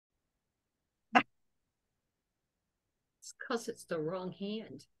because it's the wrong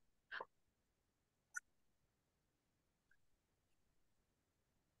hand.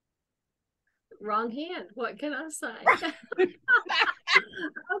 Wrong hand. What can I say?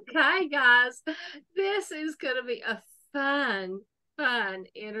 Okay, guys, this is going to be a fun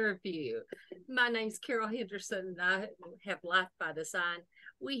interview. My name's Carol Henderson, and I have Life by Design.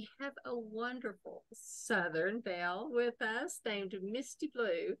 We have a wonderful Southern belle with us named Misty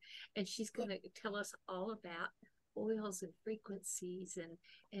Blue, and she's going to tell us all about oils and frequencies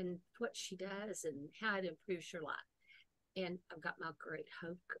and what she does and how it improves your life. And I've got my great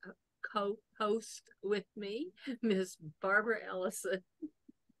co-host with me, Miss Barbara Ellison.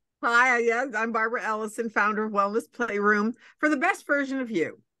 Hi, yes, I'm Barbara Ellison, founder of Wellness Playroom, for the best version of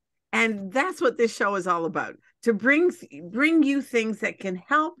you. And that's what this show is all about, to bring you things that can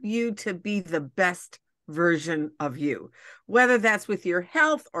help you to be the best version of you, whether that's with your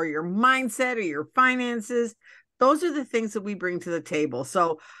health or your mindset or your finances. Those are the things that we bring to the table.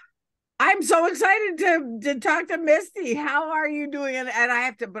 So I'm so excited to talk to Misty. How are you doing? And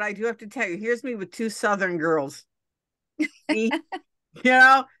I do have to tell you, here's me with two Southern girls.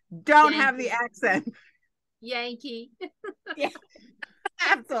 Don't have the accent. Yankee. Yeah,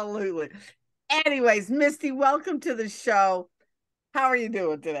 absolutely. Anyways, Misty, welcome to the show. How are you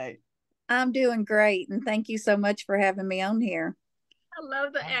doing today? I'm doing great, and thank you so much for having me on here. I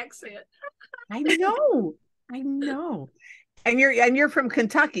love the accent. I know. And you're from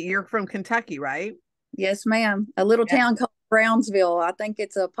Kentucky. You're from Kentucky, right? Yes, ma'am. A little town called Brownsville. I think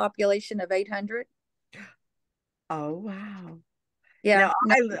it's a population of 800. Oh, wow. Yeah.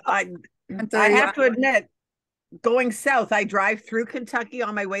 Now, I have to admit, going south, I drive through Kentucky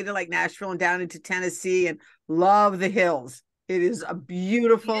on my way to like Nashville and down into Tennessee, and love the hills. It is a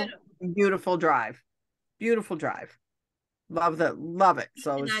beautiful drive. Beautiful drive. Love it.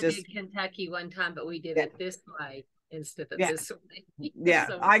 So it's did Kentucky one time, but we did it this way instead of this way. Yeah,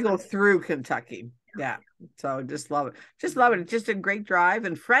 so I go through Kentucky. Yeah. So just love it. Just love it. It's just a great drive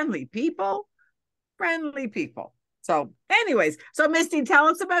and friendly people. So anyways, so Misty, tell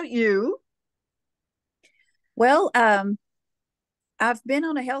us about you. Well, I've been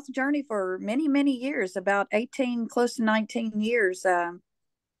on a health journey for many, many years, about 18, close to 19 years.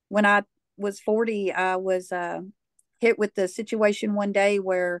 When I was 40, I was hit with the situation one day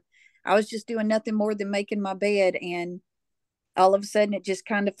where I was just doing nothing more than making my bed, and all of a sudden it just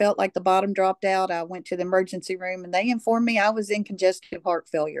kind of felt like the bottom dropped out. I went to the emergency room and they informed me I was in congestive heart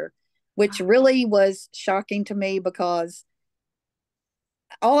failure, which really was shocking to me because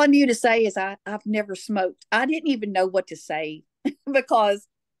all I knew to say is I've never smoked. I didn't even know what to say because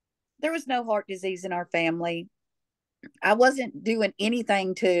there was no heart disease in our family. I wasn't doing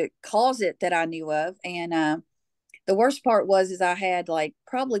anything to cause it that I knew of. And the worst part is I had like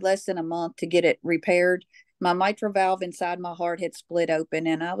probably less than a month to get it repaired. My mitral valve inside my heart had split open,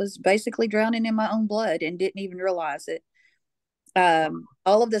 and I was basically drowning in my own blood and didn't even realize it.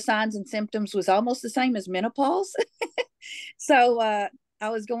 All of the signs and symptoms was almost the same as menopause. So I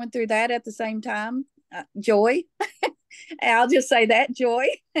was going through that at the same time. Joy. I'll just say that, joy.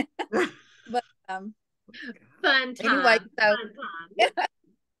 But fun time. Anyway, so fun time.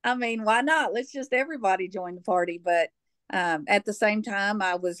 I mean, why not? Let's just everybody join the party. But at the same time,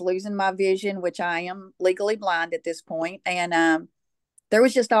 I was losing my vision, which I am legally blind at this point. And there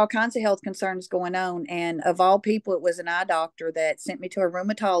was just all kinds of health concerns going on. And of all people, it was an eye doctor that sent me to a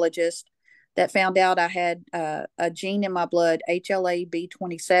rheumatologist that found out I had a gene in my blood,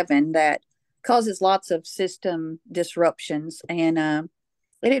 HLA-B27, that causes lots of system disruptions. And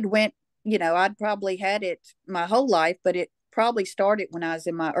it had went, I'd probably had it my whole life, but it probably started when I was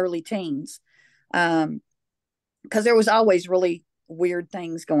in my early teens. Because there was always really weird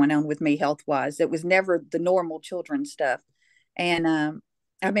things going on with me health-wise. It was never the normal children stuff. And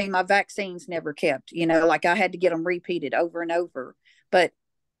I mean, my vaccines never kept, like I had to get them repeated over and over. But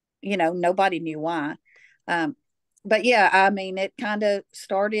nobody knew why. But yeah, I mean, it kind of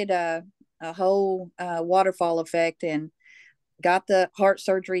started a whole waterfall effect, and got the heart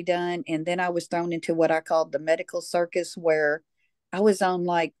surgery done. And then I was thrown into what I called the medical circus, where I was on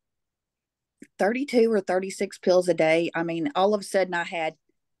like 32 or 36 pills a day. I mean, all of a sudden I had,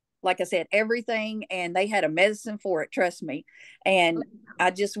 like I said, everything, and they had a medicine for it, trust me. And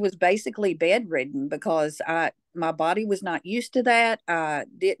I just was basically bedridden because my body was not used to that. I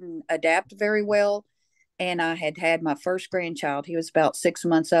didn't adapt very well. And I had had my first grandchild. He was about 6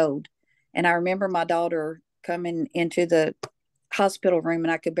 months old. And I remember my daughter coming into the hospital room,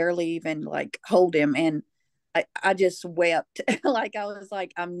 and I could barely even like hold him. And I just wept. Like I was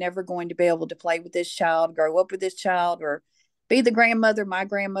like, I'm never going to be able to play with this child, grow up with this child, or be the grandmother my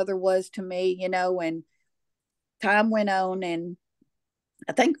grandmother was to me, and time went on, and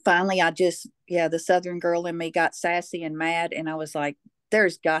I think finally the Southern girl in me got sassy and mad. And I was like,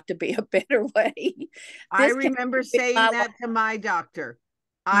 there's got to be a better way. I remember saying that to my doctor.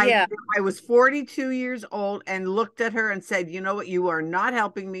 I was 42 years old and looked at her and said, you know what? You are not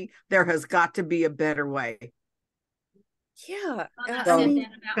helping me. There has got to be a better way. Yeah. I said that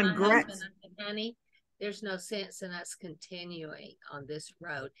about my husband. I said, honey, there's no sense in us continuing on this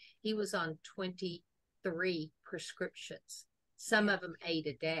road. He was on 23 prescriptions, some of them 8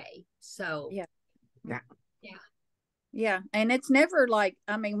 a day. So yeah. And it's never like,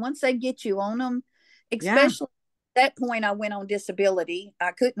 I mean, once they get you on them, especially at that point, I went on disability.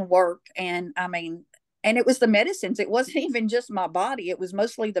 I couldn't work. And I mean, and it was the medicines. It wasn't even just my body. It was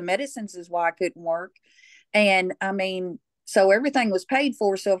mostly the medicines is why I couldn't work. And I mean, so everything was paid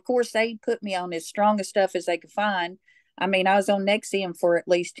for. So of course they put me on as strong as stuff as they could find. I mean, I was on Nexium for at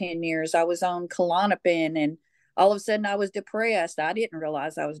least 10 years. I was on Klonopin, and all of a sudden I was depressed. I didn't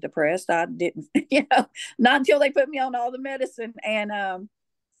realize I was depressed. I didn't, not until they put me on all the medicine. And,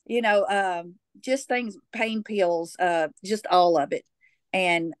 just things, pain pills, just all of it.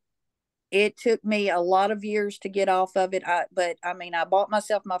 And it took me a lot of years to get off of it. But I mean, I bought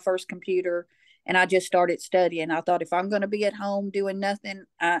myself my first computer and I just started studying. I thought, if I'm going to be at home doing nothing,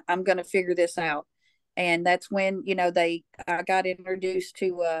 I'm going to figure this out. And that's when, I got introduced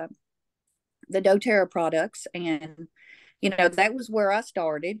to the doTERRA products. And, that was where I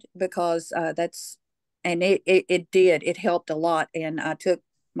started, because it helped a lot. And I took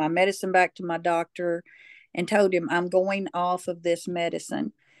my medicine back to my doctor and told him, I'm going off of this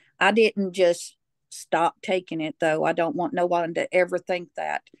medicine. I didn't just stop taking it, though. I don't want no one to ever think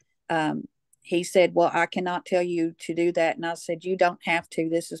that. He said, well, I cannot tell you to do that. And I said, you don't have to.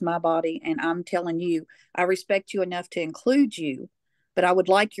 This is my body. And I'm telling you, I respect you enough to include you, but I would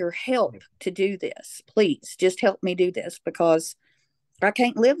like your help to do this. Please just help me do this, because I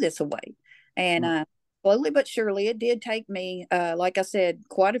can't live this away. And slowly but surely, it did take me, like I said,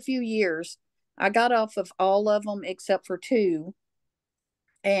 quite a few years. I got off of all of them except for 2.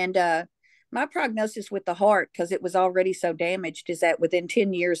 And my prognosis with the heart, because it was already so damaged, is that within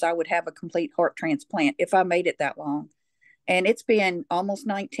 10 years, I would have a complete heart transplant if I made it that long. And it's been almost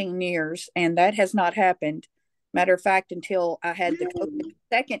 19 years, and that has not happened. Matter of fact, until I had the COVID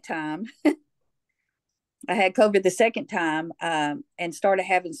second time. I had COVID the second time, and started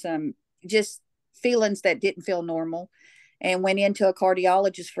having some just feelings that didn't feel normal, and went into a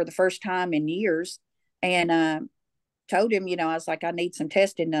cardiologist for the first time in years, and told him, I was like, I need some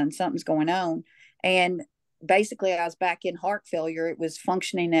testing done. Something's going on. And basically I was back in heart failure. It was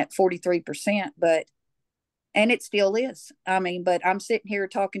functioning at 43%, and it still is. I mean, but I'm sitting here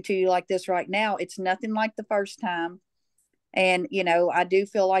talking to you like this right now. It's nothing like the first time. And, I do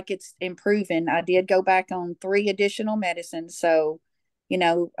feel like it's improving. I did go back on 3 additional medicines. So,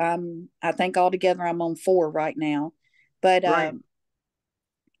 I think altogether I'm on 4 right now. But,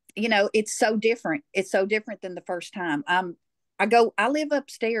 it's so different. It's so different than the first time. I live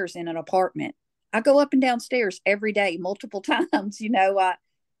upstairs in an apartment. I go up and down stairs every day, multiple times.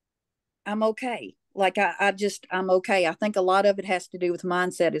 I'm okay. Like I'm okay. I think a lot of it has to do with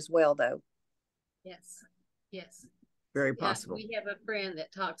mindset as well, though. Yes. Yes. Very possible. We have a friend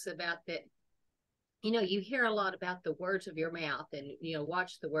that talks about that. You hear a lot about the words of your mouth, and,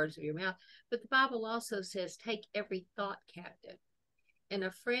 watch the words of your mouth. But the Bible also says, take every thought captive. And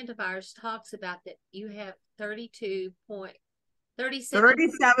a friend of ours talks about that you have 37.2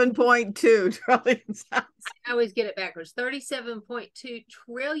 trillion cells. I always get it backwards. 37.2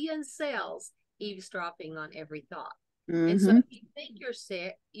 trillion cells eavesdropping on every thought. Mm-hmm. And so if you think you're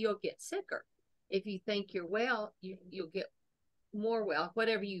sick, you'll get sicker. If you think you're well, you'll get more well.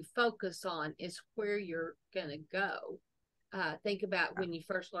 Whatever you focus on is where you're going to go. Think about when you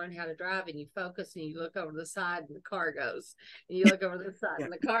first learn how to drive, and you focus and you look over the side and the car goes, and you look over the side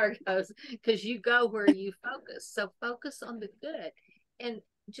and the car goes, because you go where you focus. So focus on the good. And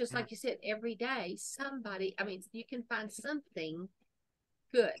just like you said, every day, you can find something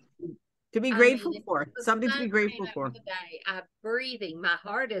good to be grateful for, something to be grateful for. Today, I'm breathing, my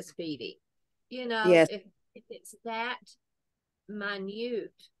heart is beating. Yes. If it's that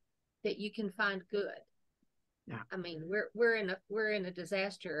minute that you can find good. Yeah. I mean, we're in a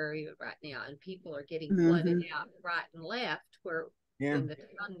disaster area right now, and people are getting flooded out right and left in the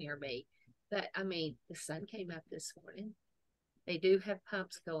town near me. But I mean, the sun came up this morning. They do have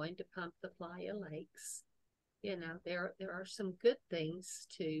pumps going to pump the Playa Lakes. There are some good things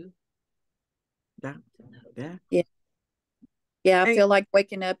too. Yeah. I feel like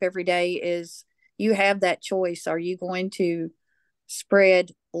waking up every day is, you have that choice. Are you going to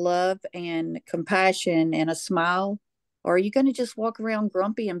spread love and compassion and a smile? Or are you going to just walk around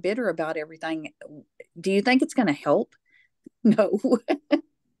grumpy and bitter about everything? Do you think it's going to help? No.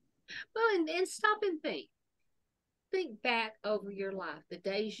 Well, and stop and think. Think back over your life, the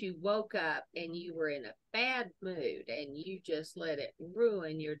days you woke up and you were in a bad mood and you just let it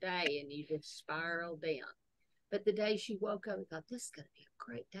ruin your day and you just spiraled down. But the days you woke up and thought, this is going to be a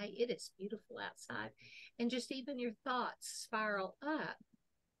great day. It is beautiful outside. And just even your thoughts spiral up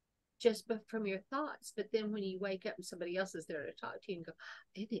just from your thoughts. But then when you wake up and somebody else is there to talk to you and go,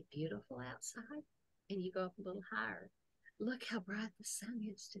 isn't it beautiful outside? And you go up a little higher. Look how bright the sun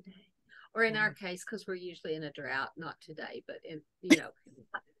is today. Or in our case, because we're usually in a drought, not today, but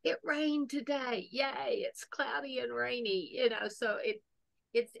it rained today. Yay, it's cloudy and rainy, so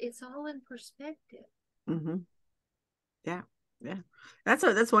it's all in perspective. Mm-hmm. Yeah.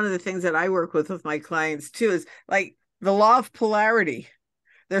 That's one of the things that I work with my clients too, is like the law of polarity.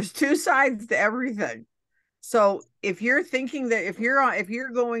 There's two sides to everything. So if you're thinking that if you're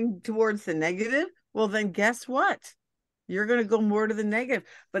going towards the negative, well, then guess what? You're going to go more to the negative.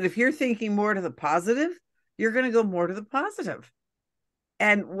 But if you're thinking more to the positive, you're going to go more to the positive.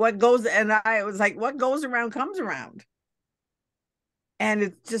 And what goes around comes around. And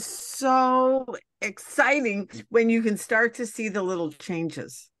it's just so exciting when you can start to see the little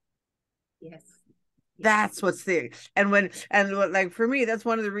changes. Yes. That's what's there. And like for me, that's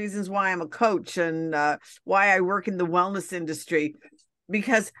one of the reasons why I'm a coach and why I work in the wellness industry,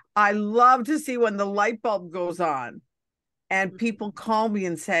 because I love to see when the light bulb goes on. And people call me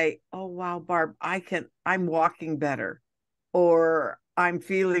and say, oh, wow, Barb, I'm walking better, or I'm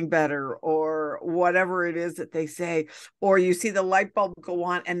feeling better, or whatever it is that they say. Or you see the light bulb go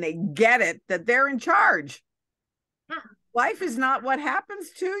on and they get it, that they're in charge. Yeah. Life is not what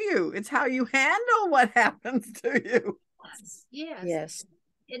happens to you. It's how you handle what happens to you. Yes.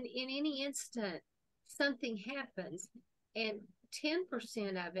 In any instant, something happens, and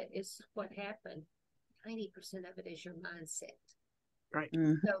 10% of it is what happened. 90% of it is your mindset. Right.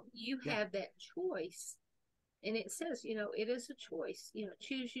 So you have that choice. And it says, it is a choice.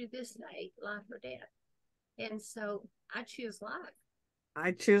 Choose you this day, life or death. And so I choose life.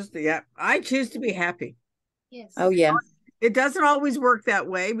 I choose to be happy. Yes. Oh, yeah. It doesn't always work that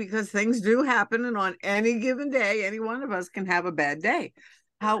way, because things do happen. And on any given day, any one of us can have a bad day.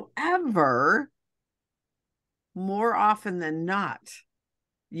 However, more often than not,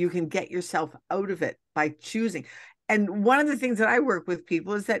 you can get yourself out of it by choosing. And one of the things that I work with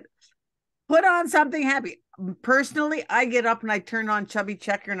people is that put on something happy. Personally, I get up and I turn on Chubby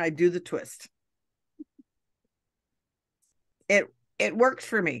Checker and I do the twist. It works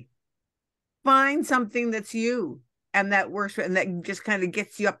for me. Find something that's you and that works and that just kind of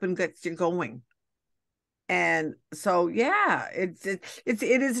gets you up and gets you going. And so, yeah, it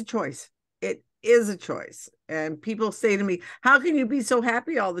is a choice. It is a choice. And people say to me, how can you be so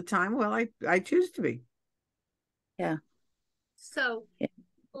happy all the time? Well, I choose to be. Yeah. So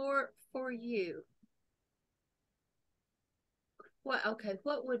for you,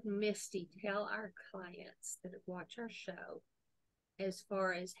 what would Misty tell our clients that watch our show as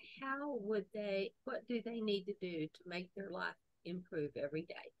far as what do they need to do to make their life improve every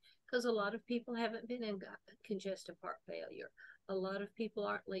day? Because a lot of people haven't been in congestive heart failure. A lot of people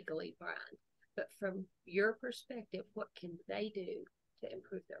aren't legally blind. But from your perspective, what can they do to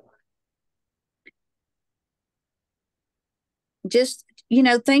improve their life? Just,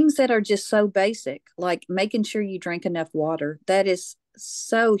 things that are just so basic, like making sure you drink enough water. That is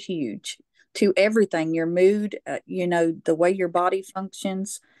so huge to everything, your mood, the way your body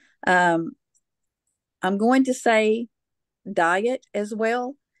functions. I'm going to say diet as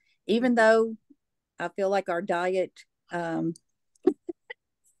well, even though I feel like our diet,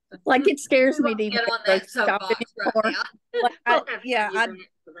 like it scares me to even get on that soapbox right now.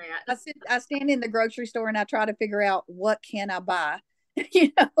 I stand in the grocery store and I try to figure out what can I buy,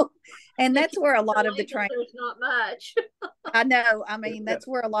 and that's where a lot of the training. There's not much. I know. I mean, that's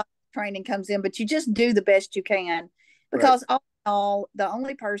where a lot of training comes in, but you just do the best you can, because all the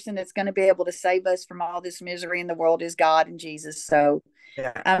only person that's going to be able to save us from all this misery in the world is God and Jesus. So,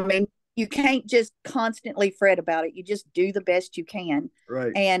 I mean, you can't just constantly fret about it. You just do the best you can.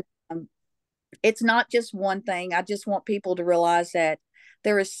 Right. And it's not just one thing. I just want people to realize that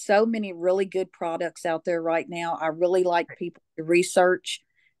there is so many really good products out there right now. I really like people to research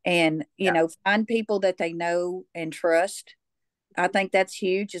and, find people that they know and trust. I think that's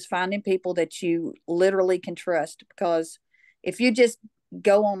huge, is finding people that you literally can trust, because if you just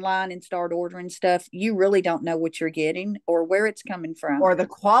go online and start ordering stuff, you really don't know what you're getting or where it's coming from. Or the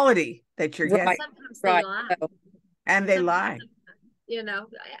quality that you're getting. Sometimes they lie. And they lie. you know,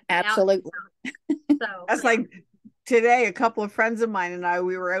 Absolutely. So That's like today, a couple of friends of mine and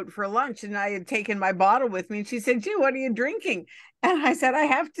we were out for lunch, and I had taken my bottle with me, and she said, "Gee, what are you drinking?" And I said, "I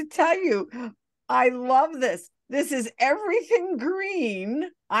have to tell you, I love this. This is everything green."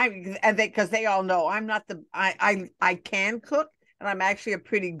 Because they all know I'm not I can cook, and I'm actually a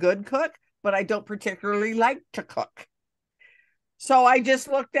pretty good cook, but I don't particularly like to cook. So I just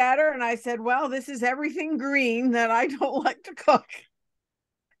looked at her and I said, "Well, this is everything green that I don't like to cook."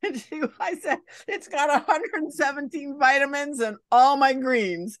 And I said, "It's got 117 vitamins and all my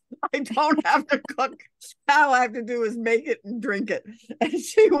greens. I don't have to cook. All I have to do is make it and drink it." And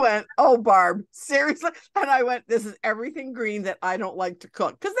she went, "Oh, Barb, seriously?" And I went, "This is everything green that I don't like to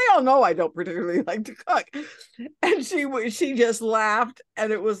cook." Because they all know I don't particularly like to cook. And she just laughed.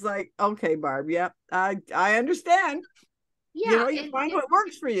 And it was like, "Okay, Barb, yeah, I understand." yeah, You find what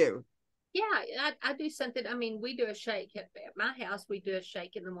works for you. yeah, I do something. I mean, we do a shake at my house. We do a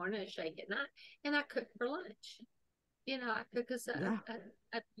shake in the morning, a shake at night, and I cook for lunch. I cook us a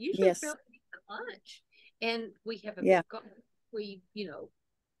usually Yes. fairly decent lunch, and we have a Yeah. big garden. We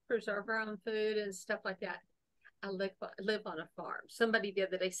preserve our own food and stuff like that. I live on a farm. Somebody the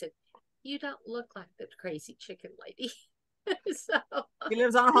other day said, "You don't look like the crazy chicken lady." So She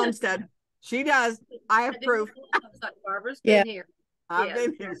lives on a homestead. She does. I have proof. I was like, Barbara's been here. I've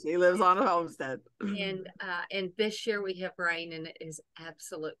been here. She lives on a homestead. And this year we have rain, and it is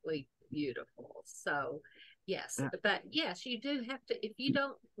absolutely beautiful. So yes, but yes, you do have to, if you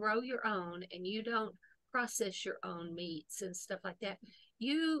don't grow your own and you don't process your own meats and stuff like that,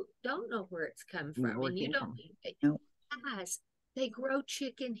 you don't know where it's come from. And you don't guys, they grow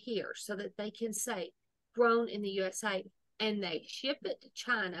chicken here so that they can say grown in the USA, and they ship it to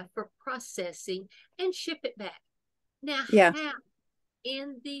China for processing and ship it back. Now, how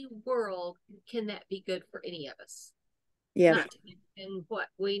in the world can that be good for any of us? Yeah. And what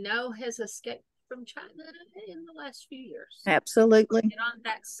we know has escaped from China in the last few years. Absolutely. Not on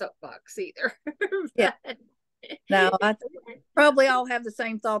that soapbox either. Yeah. Now, I probably all have the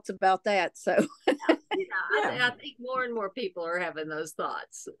same thoughts about that. So, I think more and more people are having those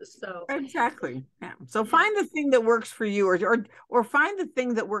thoughts. So exactly. Yeah. So find the thing that works for you, or find the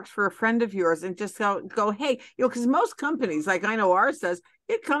thing that works for a friend of yours, and just go, hey, because most companies, like I know ours says,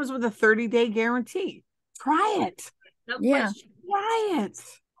 it comes with a 30-day guarantee. Try it. No question. Try it.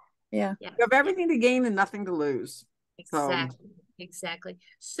 Yeah. You have everything to gain and nothing to lose. Exactly.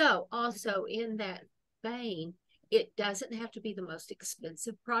 So also in that vein, it doesn't have to be the most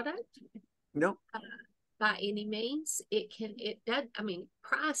expensive product. Nope. By any means.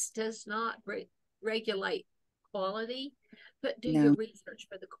 Price does not regulate quality, but do your research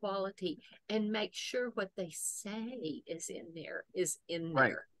for the quality and make sure what they say is in there.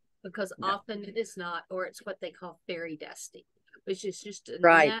 Because often it is not, or it's what they call fairy dusting, which is just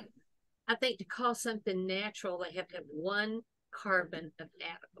I think to call something natural, they have to have one atom of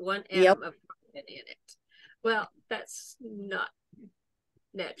carbon in it. Well, that's not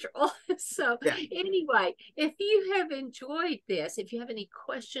natural. So anyway, if you have enjoyed this, if you have any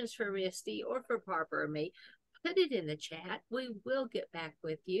questions for Misty or for Barbara or me, put it in the chat. We will get back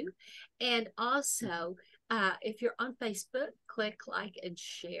with you. And also, if you're on Facebook, click like and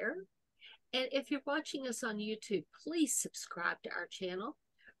share. And if you're watching us on YouTube, please subscribe to our channel,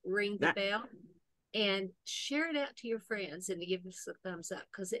 ring the bell, and share it out to your friends and give us a thumbs up,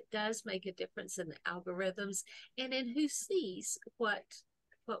 because it does make a difference in the algorithms and in who sees what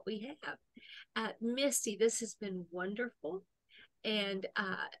we have. Misty, this has been wonderful. And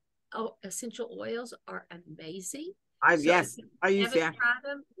essential oils are amazing. I use tried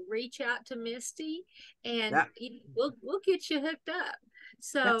them, reach out to Misty, and we'll get you hooked up.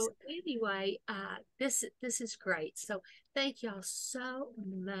 So anyway, this is great. So thank y'all so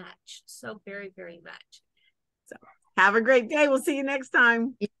much, so very, very much. So have a great day. We'll see you next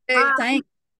time. Thanks.